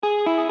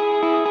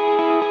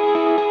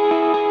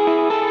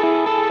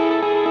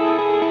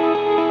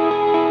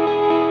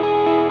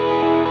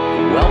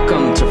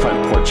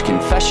Coach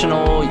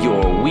Confessional,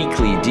 your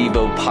weekly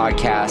Devo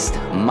podcast.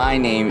 My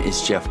name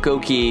is Jeff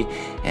Goki,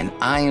 and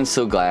I am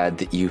so glad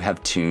that you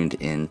have tuned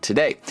in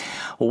today.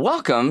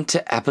 Welcome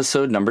to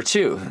episode number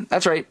 2.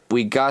 That's right,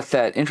 we got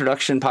that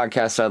introduction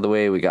podcast out of the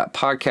way. We got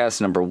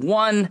podcast number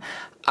 1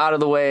 out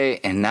of the way,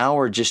 and now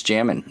we're just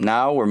jamming.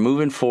 Now we're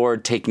moving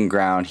forward, taking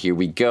ground. Here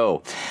we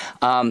go.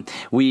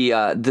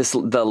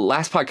 The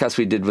last podcast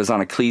we did was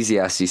on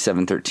Ecclesiastes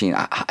 7:13.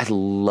 I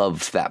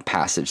love that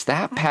passage.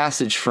 That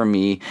passage for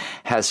me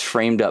has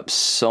framed up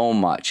so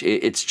much.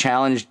 It's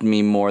challenged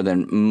me more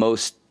than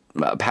most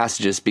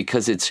passages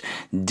because it's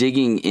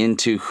digging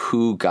into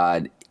who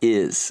God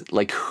is,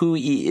 like who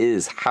he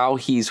is, how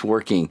he's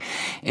working,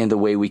 and the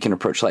way we can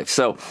approach life.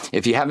 So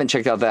if you haven't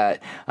checked out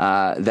that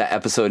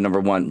episode number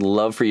 1,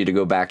 love for you to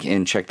go back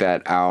and check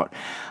that out.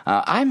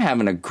 I'm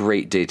having a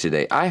great day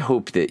today. I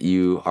hope that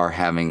you are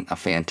having a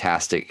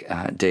fantastic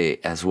day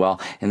as well.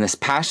 And this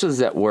passage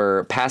that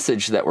we're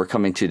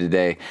coming to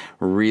today,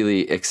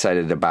 really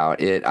excited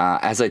about it.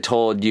 As I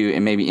told you,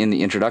 and maybe in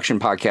the introduction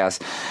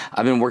podcast,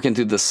 I've been working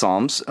through the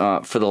Psalms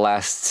for the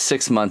last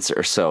 6 months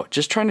or so,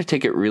 just trying to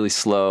take it really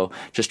slow,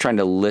 just trying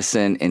to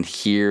listen and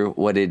hear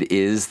what it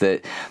is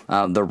that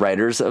the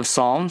writers of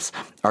Psalms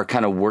are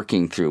kind of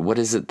working through. What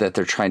is it that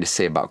they're trying to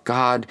say about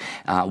God?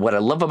 What I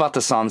love about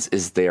the Psalms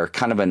is they are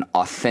kind of an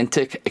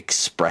authentic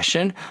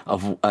expression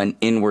of an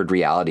inward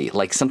reality,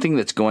 like something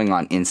that's going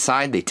on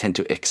inside. They tend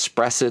to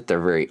express it.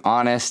 They're very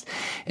honest.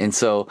 And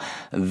so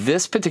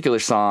this particular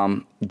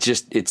Psalm,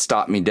 it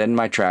stopped me dead in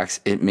my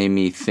tracks. It made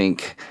me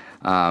think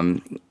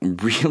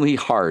really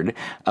hard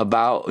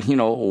about,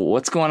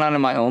 what's going on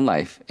in my own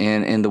life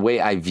and the way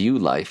I view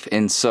life.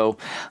 And so,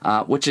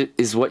 which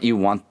is what you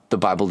want the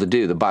Bible to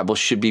do. The Bible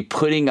should be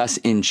putting us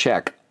in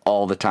check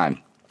all the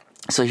time.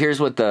 So here's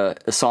what the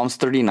Psalms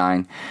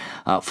 39,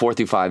 4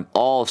 through 5,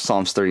 all of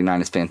Psalms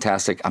 39 is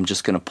fantastic. I'm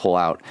just going to pull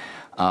out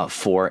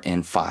 4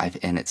 and 5,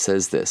 and it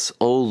says this: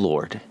 O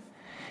Lord,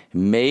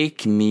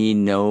 make me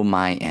know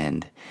my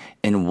end,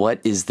 and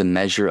what is the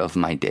measure of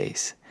my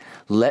days.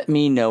 Let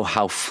me know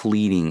how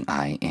fleeting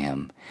I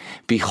am.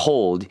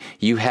 Behold,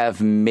 you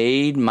have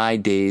made my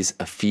days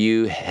a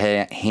few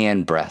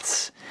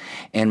handbreadths,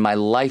 and my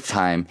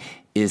lifetime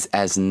is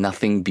as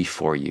nothing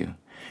before you.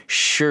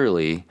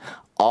 Surely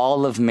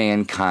all of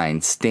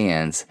mankind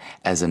stands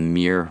as a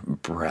mere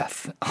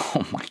breath.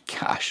 Oh my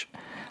gosh.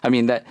 I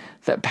mean, that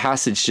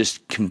passage just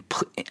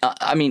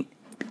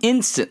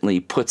instantly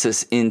puts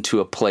us into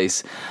a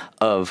place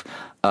of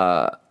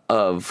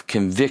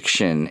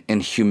conviction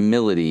and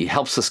humility,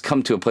 helps us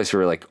come to a place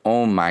where we're like,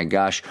 oh my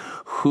gosh,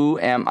 who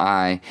am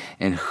I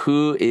and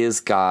who is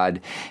God?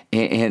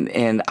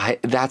 And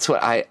that's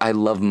what I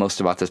love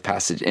most about this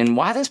passage. And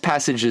why this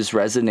passage is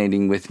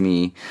resonating with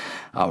me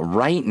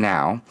right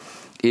now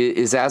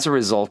is as a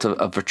result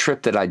of a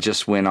trip that I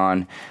just went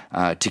on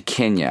to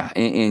Kenya.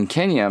 In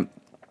Kenya,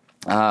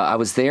 I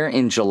was there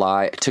in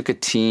July. I took a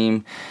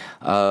team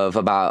of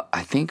about,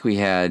 I think we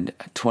had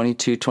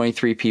 22,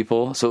 23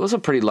 people. So it was a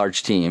pretty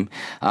large team,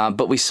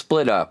 but we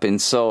split up.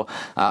 And so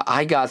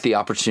I got the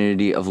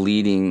opportunity of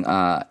leading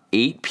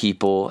 8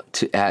 people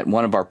at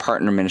one of our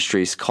partner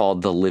ministries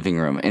called The Living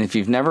Room. And if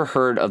you've never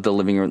heard of The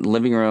Living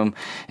Room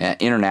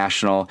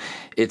International,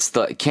 it's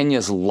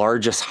Kenya's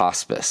largest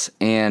hospice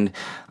and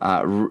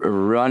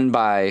run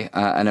by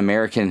an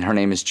American. Her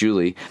name is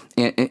Julie.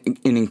 An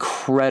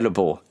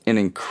incredible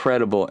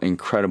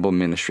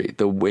ministry.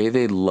 The way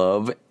they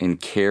love and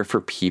care for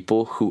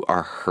people who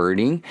are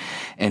hurting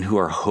and who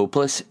are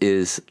hopeless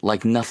is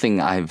like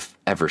nothing I've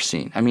ever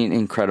seen. I mean,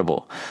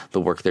 incredible,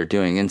 the work they're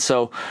doing. And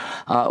so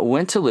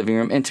went to Living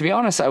Room. And to be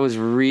honest, I was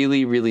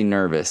really, really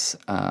nervous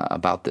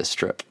about this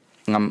trip.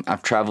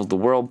 I've traveled the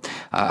world.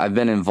 I've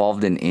been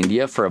involved in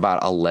India for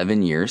about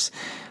 11 years.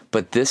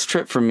 But this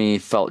trip for me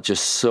felt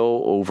just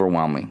so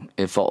overwhelming.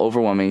 It felt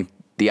overwhelming.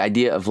 The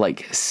idea of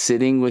like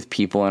sitting with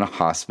people in a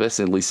hospice,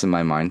 at least in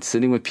my mind,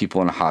 sitting with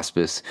people in a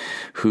hospice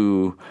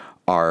who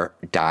are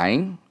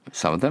dying,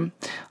 some of them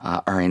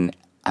are in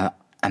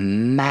a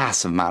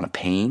massive amount of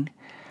pain,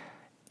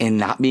 and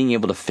not being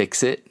able to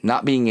fix it,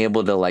 not being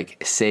able to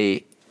like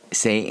say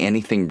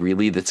anything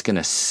really that's going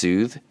to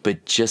soothe,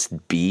 but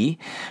just be,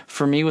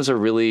 for me was a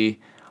really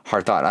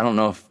hard thought. I don't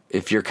know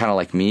if you're kind of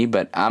like me,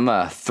 but I'm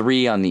a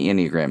 3 on the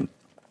Enneagram.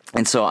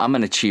 And so I'm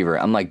an achiever.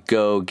 I'm like,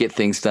 go, get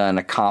things done,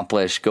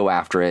 accomplish, go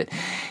after it.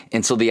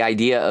 And so the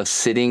idea of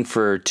sitting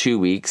for 2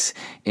 weeks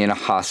in a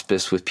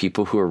hospice with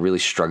people who are really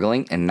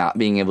struggling and not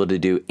being able to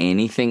do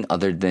anything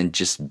other than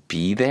just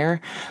be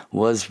there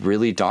was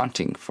really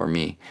daunting for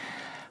me.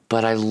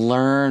 But I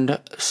learned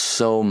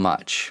so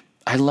much.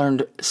 I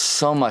learned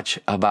so much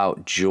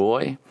about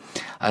joy.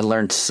 I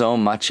learned so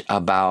much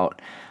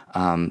about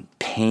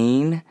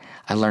pain.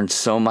 I learned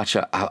so much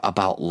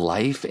about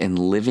life and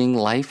living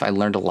life. I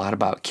learned a lot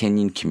about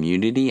Kenyan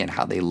community and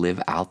how they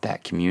live out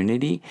that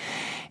community.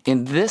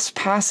 And this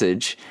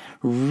passage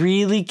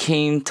really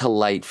came to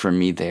light for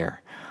me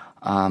there.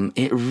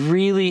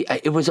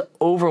 it was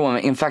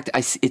overwhelming. In fact,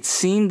 it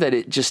seemed that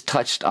it just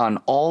touched on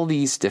all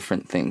these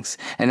different things.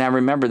 And I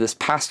remember this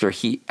pastor,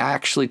 he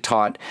actually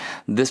taught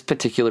this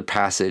particular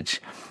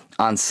passage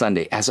on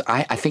Sunday. As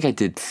I think I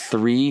did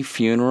 3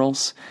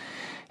 funerals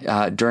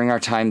during our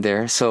time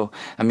there. So,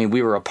 I mean,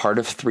 we were a part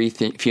of 3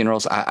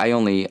 funerals. I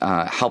only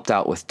helped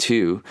out with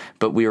 2,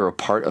 but we were a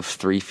part of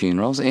 3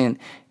 funerals. And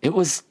it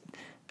was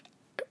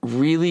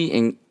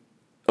really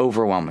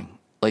overwhelming.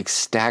 Like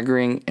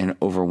staggering and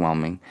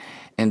overwhelming.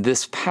 And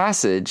this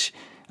passage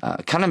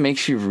kind of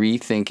makes you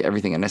rethink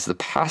everything. And as the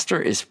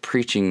pastor is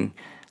preaching,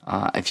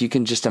 if you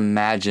can just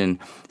imagine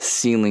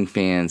ceiling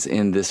fans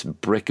in this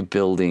brick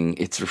building,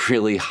 it's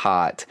really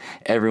hot.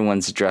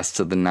 Everyone's dressed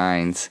to the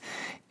nines.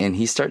 And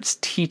he starts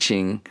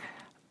teaching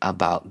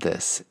about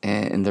this.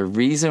 And the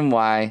reason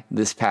why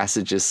this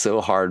passage is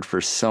so hard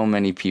for so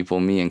many people,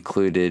 me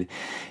included,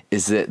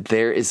 is that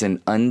there is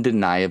an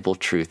undeniable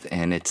truth,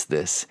 and it's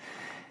this.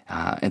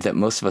 And that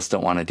most of us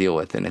don't want to deal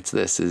with. And it's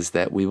this, is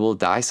that we will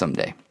die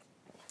someday.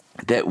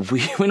 That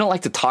we don't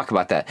like to talk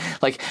about that.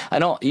 Like,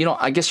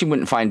 I guess you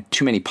wouldn't find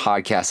too many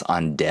podcasts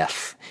on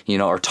death,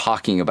 or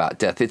talking about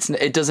death.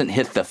 It doesn't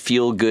hit the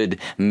feel good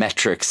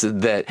metrics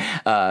that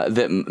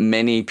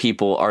many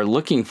people are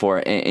looking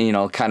for,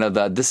 kind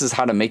of this is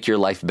how to make your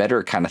life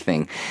better kind of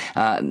thing.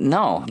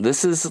 No,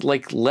 this is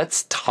like,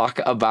 let's talk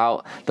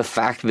about the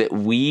fact that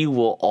we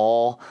will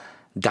all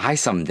die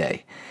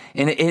someday.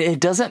 And it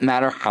doesn't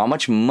matter how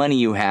much money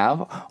you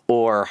have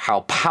or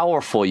how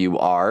powerful you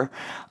are.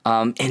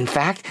 In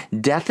fact,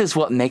 death is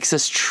what makes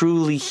us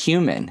truly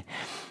human.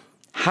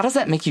 How does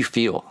that make you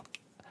feel?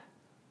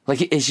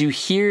 Like, as you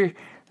hear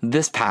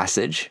this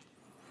passage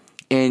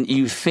and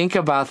you think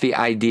about the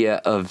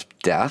idea of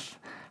death,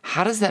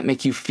 how does that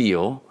make you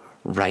feel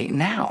right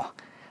now?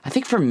 I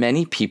think for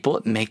many people,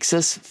 it makes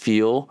us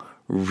feel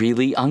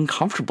really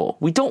uncomfortable.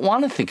 We don't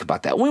want to think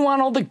about that. We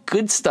want all the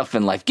good stuff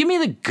in life. Give me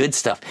the good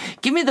stuff.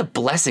 Give me the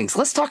blessings.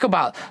 Let's talk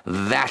about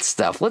that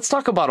stuff. Let's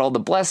talk about all the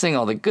blessing,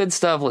 all the good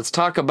stuff. Let's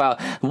talk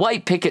about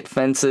white picket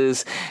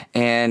fences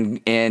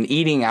and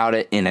eating out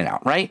at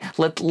In-N-Out, right?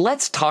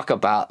 Let's talk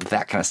about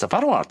that kind of stuff. I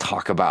don't want to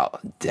talk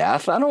about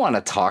death. I don't want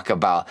to talk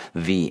about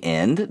the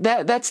end.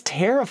 That's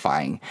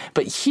terrifying.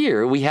 But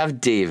here we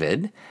have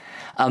David,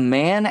 a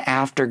man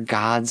after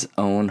God's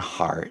own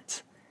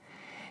heart.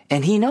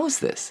 And he knows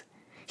this.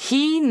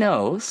 He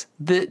knows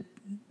that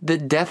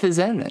death is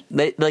imminent,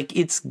 like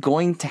it's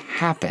going to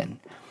happen.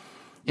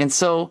 And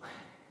so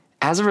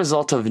as a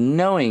result of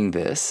knowing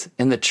this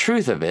and the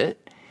truth of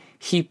it,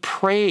 he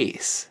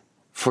prays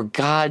for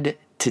God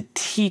to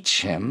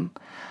teach him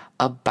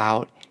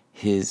about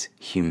his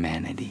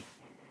humanity.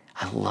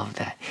 I love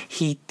that.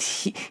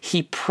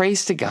 He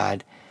prays to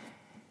God,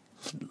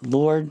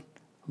 Lord,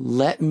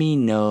 let me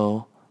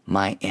know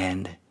my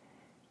end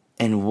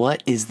and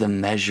what is the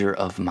measure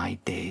of my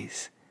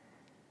days.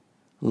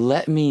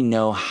 Let me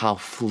know how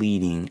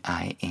fleeting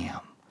I am.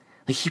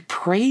 Like, he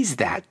prays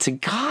that to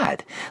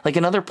God. Like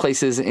in other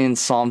places in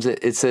Psalms,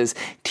 it says,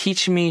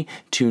 teach me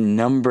to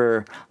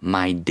number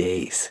my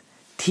days.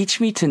 Teach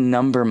me to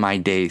number my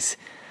days,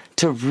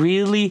 to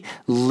really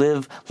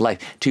live life,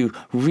 to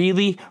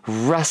really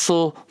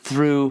wrestle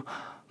through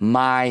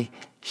my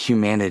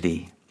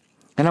humanity.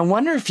 And I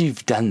wonder if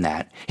you've done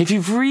that, if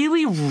you've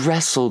really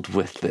wrestled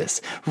with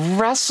this,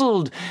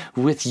 wrestled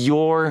with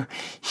your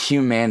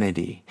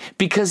humanity.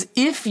 Because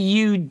if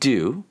you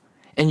do,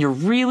 and you're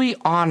really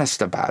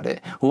honest about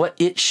it, what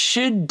it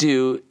should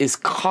do is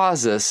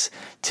cause us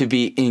to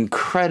be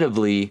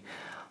incredibly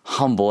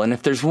humble. And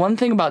if there's one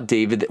thing about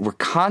David that we're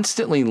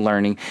constantly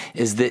learning,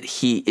 is that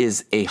he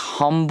is a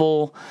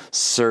humble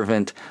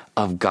servant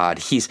of God.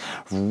 He's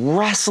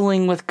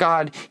wrestling with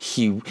God.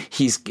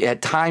 He's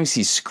at times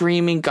he's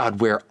screaming,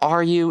 God, where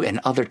are you? And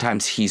other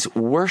times he's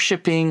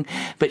worshiping,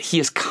 but he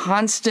is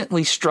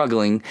constantly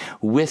struggling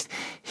with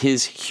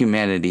his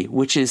humanity,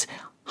 which is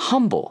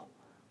humble.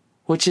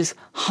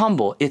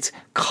 It's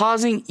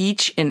causing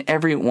each and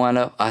every one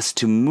of us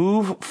to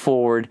move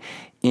forward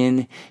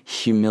in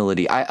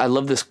humility. I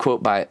love this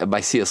quote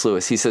by C.S.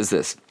 Lewis. He says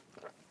this: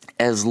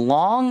 as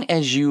long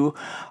as you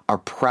are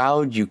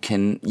proud, you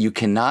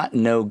cannot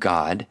know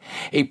God.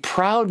 A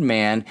proud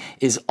man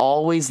is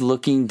always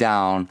looking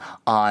down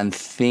on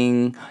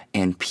thing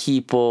and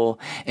people.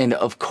 And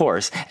of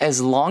course,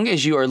 as long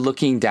as you are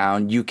looking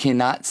down, you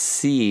cannot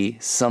see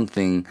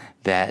something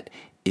that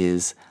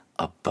is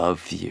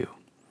above you.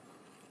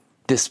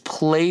 This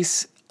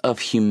place of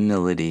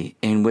humility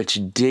in which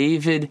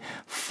David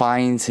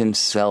finds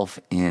himself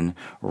in,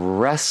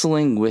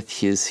 wrestling with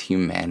his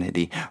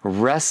humanity,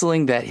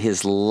 wrestling that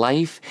his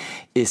life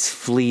is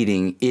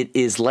fleeting. It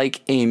is like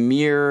a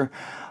mere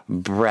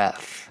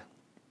breath.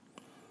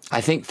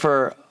 I think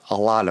for a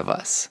lot of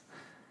us,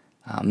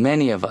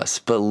 many of us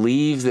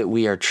believe that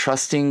we are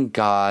trusting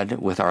God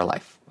with our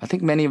life. I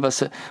think many of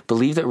us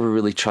believe that we're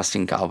really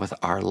trusting God with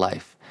our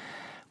life.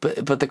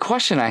 But the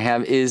question I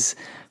have is,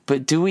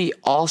 but do we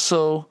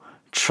also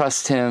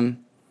trust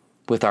him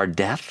with our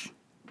death?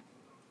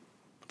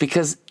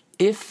 Because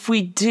if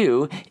we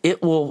do,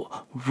 it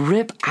will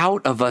rip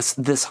out of us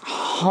this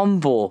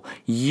humble,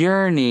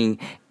 yearning,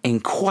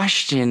 and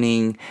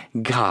questioning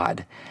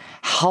God.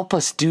 Help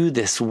us do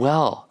this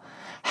well.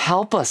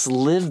 Help us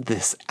live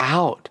this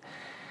out.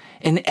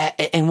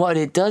 And what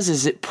it does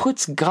is it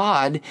puts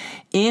God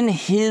in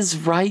his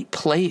right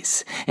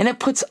place, and it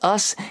puts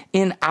us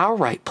in our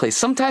right place.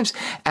 Sometimes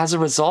as a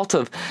result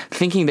of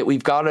thinking that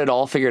we've got it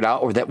all figured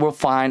out, or that we're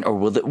fine,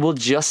 or that we'll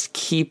just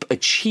keep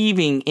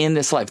achieving in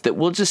this life, that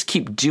we'll just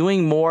keep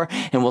doing more,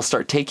 and we'll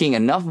start taking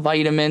enough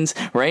vitamins,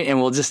 right? And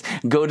we'll just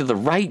go to the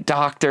right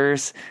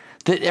doctors,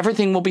 that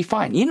everything will be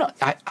fine. You know,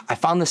 I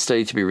found this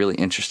study to be really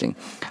interesting.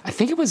 I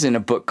think it was in a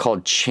book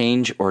called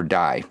Change or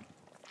Die.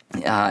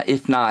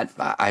 If not,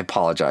 I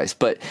apologize.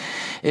 But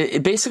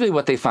basically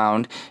what they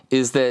found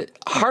is that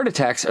heart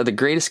attacks are the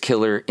greatest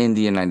killer in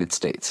the United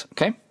States.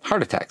 Okay?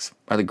 Heart attacks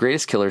are the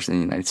greatest killers in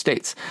the United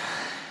States.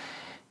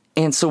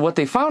 And so what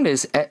they found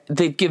is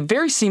they give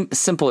very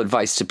simple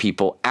advice to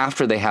people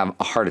after they have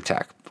a heart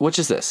attack, which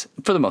is this,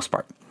 for the most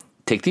part.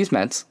 Take these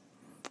meds,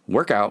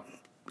 work out,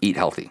 eat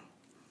healthy.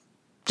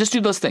 Just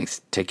do those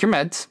things. Take your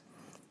meds,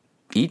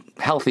 eat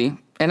healthy,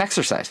 and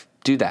exercise.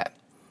 Do that.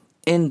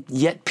 And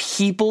yet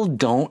people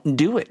don't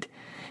do it.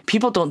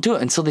 People don't do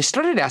it. And so they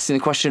started asking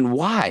the question,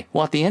 why?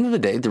 Well, at the end of the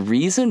day, the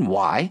reason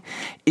why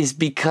is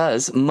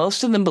because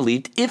most of them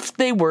believed if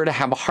they were to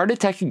have a heart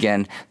attack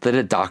again, that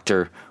a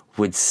doctor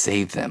would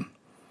save them.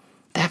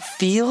 That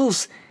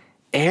feels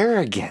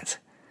arrogant.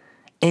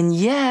 And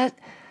yet,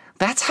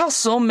 that's how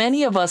so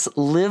many of us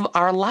live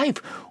our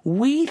life.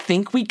 We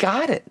think we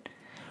got it.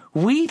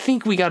 We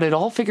think we got it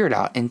all figured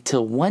out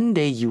until one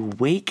day you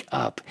wake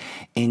up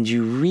and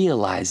you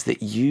realize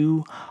that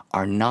you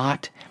are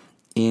not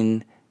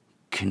in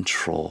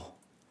control.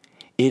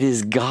 It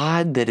is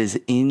God that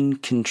is in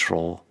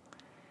control.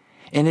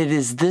 And it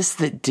is this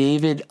that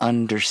David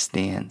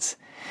understands.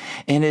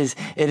 And it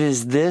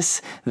is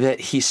this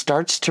that he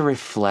starts to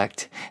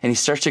reflect, and he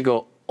starts to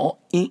go, oh,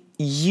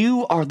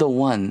 you are the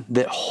one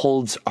that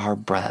holds our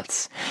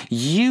breaths.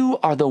 You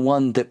are the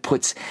one that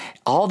puts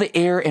all the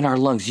air in our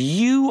lungs.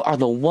 You are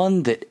the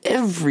one that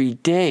every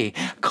day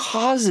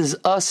causes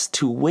us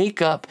to wake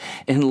up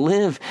and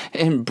live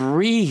and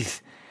breathe.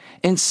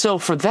 And so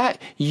for that,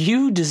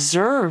 you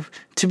deserve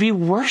to be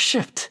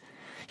worshiped.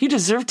 You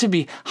deserve to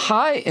be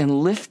high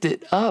and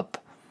lifted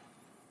up.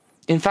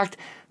 In fact,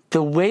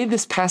 the way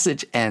this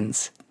passage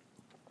ends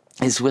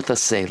is with a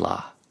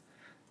Selah,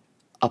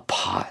 a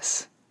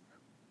pause.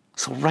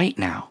 So right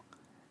now,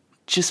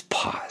 just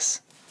pause.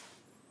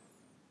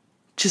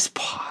 Just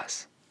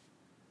pause.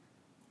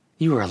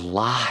 You are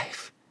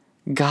alive.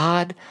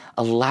 God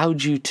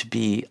allowed you to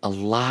be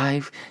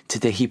alive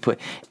today. He put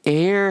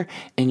air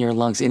in your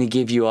lungs, and he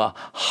gave you a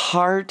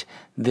heart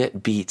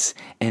that beats.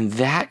 And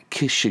that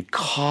should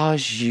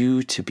cause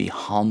you to be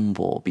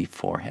humble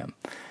before him.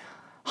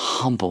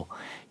 Humble.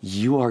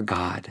 You are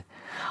God.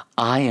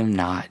 I am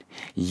not.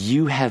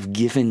 You have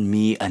given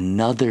me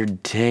another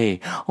day.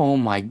 Oh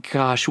my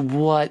gosh,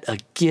 what a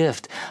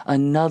gift.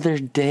 Another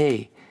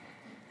day.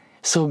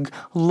 So,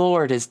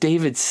 Lord, as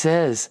David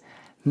says,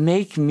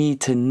 make me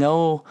to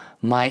know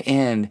my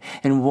end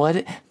and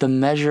what the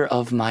measure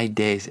of my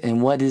days.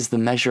 And what is the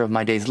measure of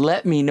my days?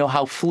 Let me know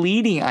how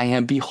fleeting I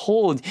am.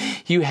 Behold,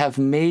 you have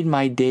made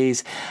my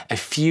days a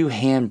few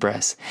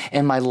handbreadths,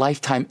 and my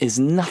lifetime is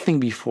nothing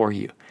before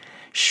you.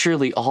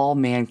 Surely all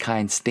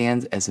mankind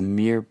stands as a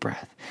mere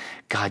breath.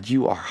 God,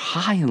 you are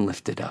high and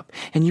lifted up,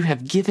 and you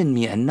have given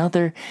me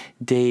another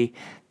day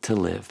to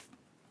live.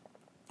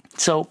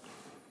 So,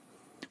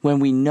 when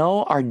we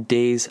know our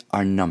days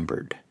are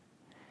numbered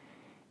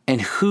and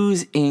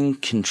who's in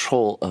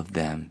control of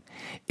them,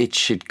 it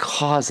should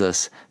cause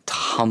us to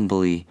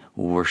humbly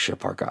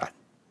worship our God.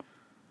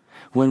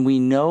 When we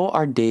know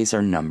our days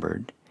are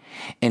numbered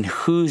and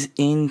who's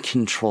in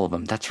control of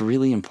them, that's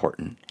really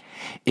important.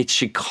 It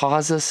should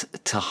cause us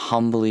to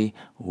humbly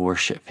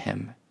worship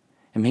him.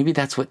 And maybe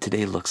that's what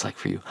today looks like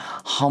for you.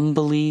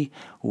 Humbly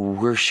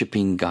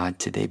worshiping God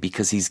today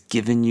because he's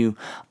given you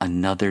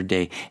another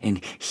day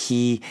and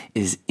he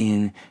is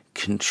in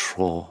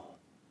control.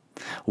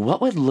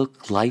 What would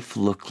life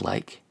look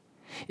like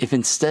if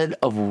instead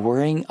of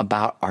worrying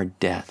about our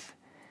death,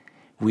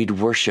 we'd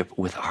worship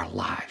with our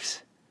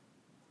lives?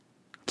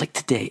 Like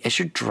today, as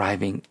you're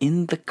driving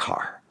in the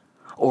car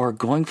or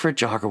going for a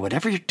jog or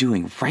whatever you're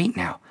doing right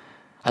now,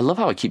 I love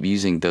how I keep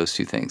using those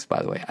two things, by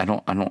the way. I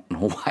don't know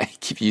why I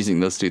keep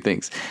using those two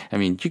things. I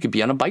mean, you could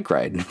be on a bike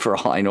ride for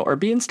all I know, or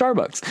be in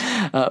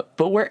Starbucks.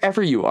 But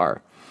wherever you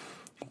are,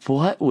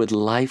 what would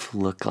life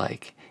look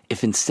like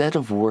if instead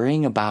of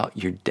worrying about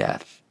your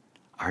death,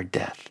 our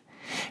death,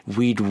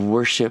 we'd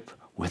worship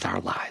with our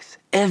lives?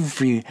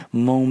 Every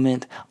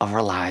moment of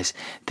our lives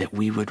that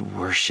we would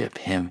worship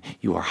him.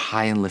 You are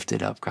high and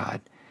lifted up,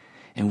 God.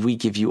 And we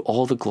give you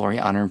all the glory,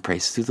 honor, and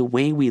praise through the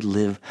way we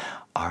live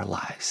our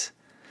lives.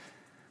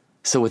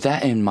 So with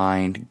that in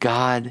mind,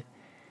 God,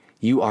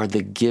 you are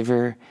the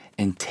giver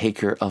and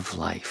taker of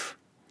life.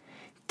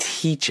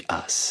 Teach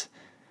us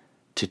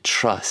to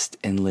trust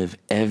and live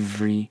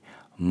every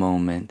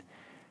moment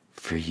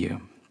for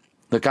you.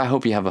 Look, I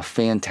hope you have a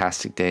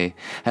fantastic day,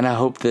 and I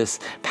hope this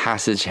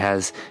passage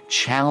has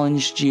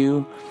challenged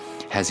you,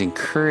 has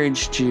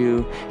encouraged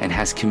you, and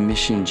has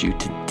commissioned you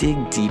to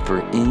dig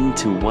deeper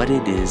into what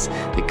it is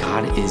that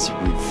God is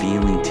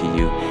revealing to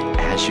you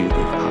as you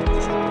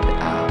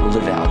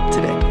live out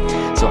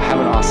today. So have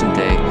an awesome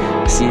day.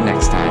 See you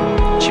next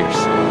time. Cheers.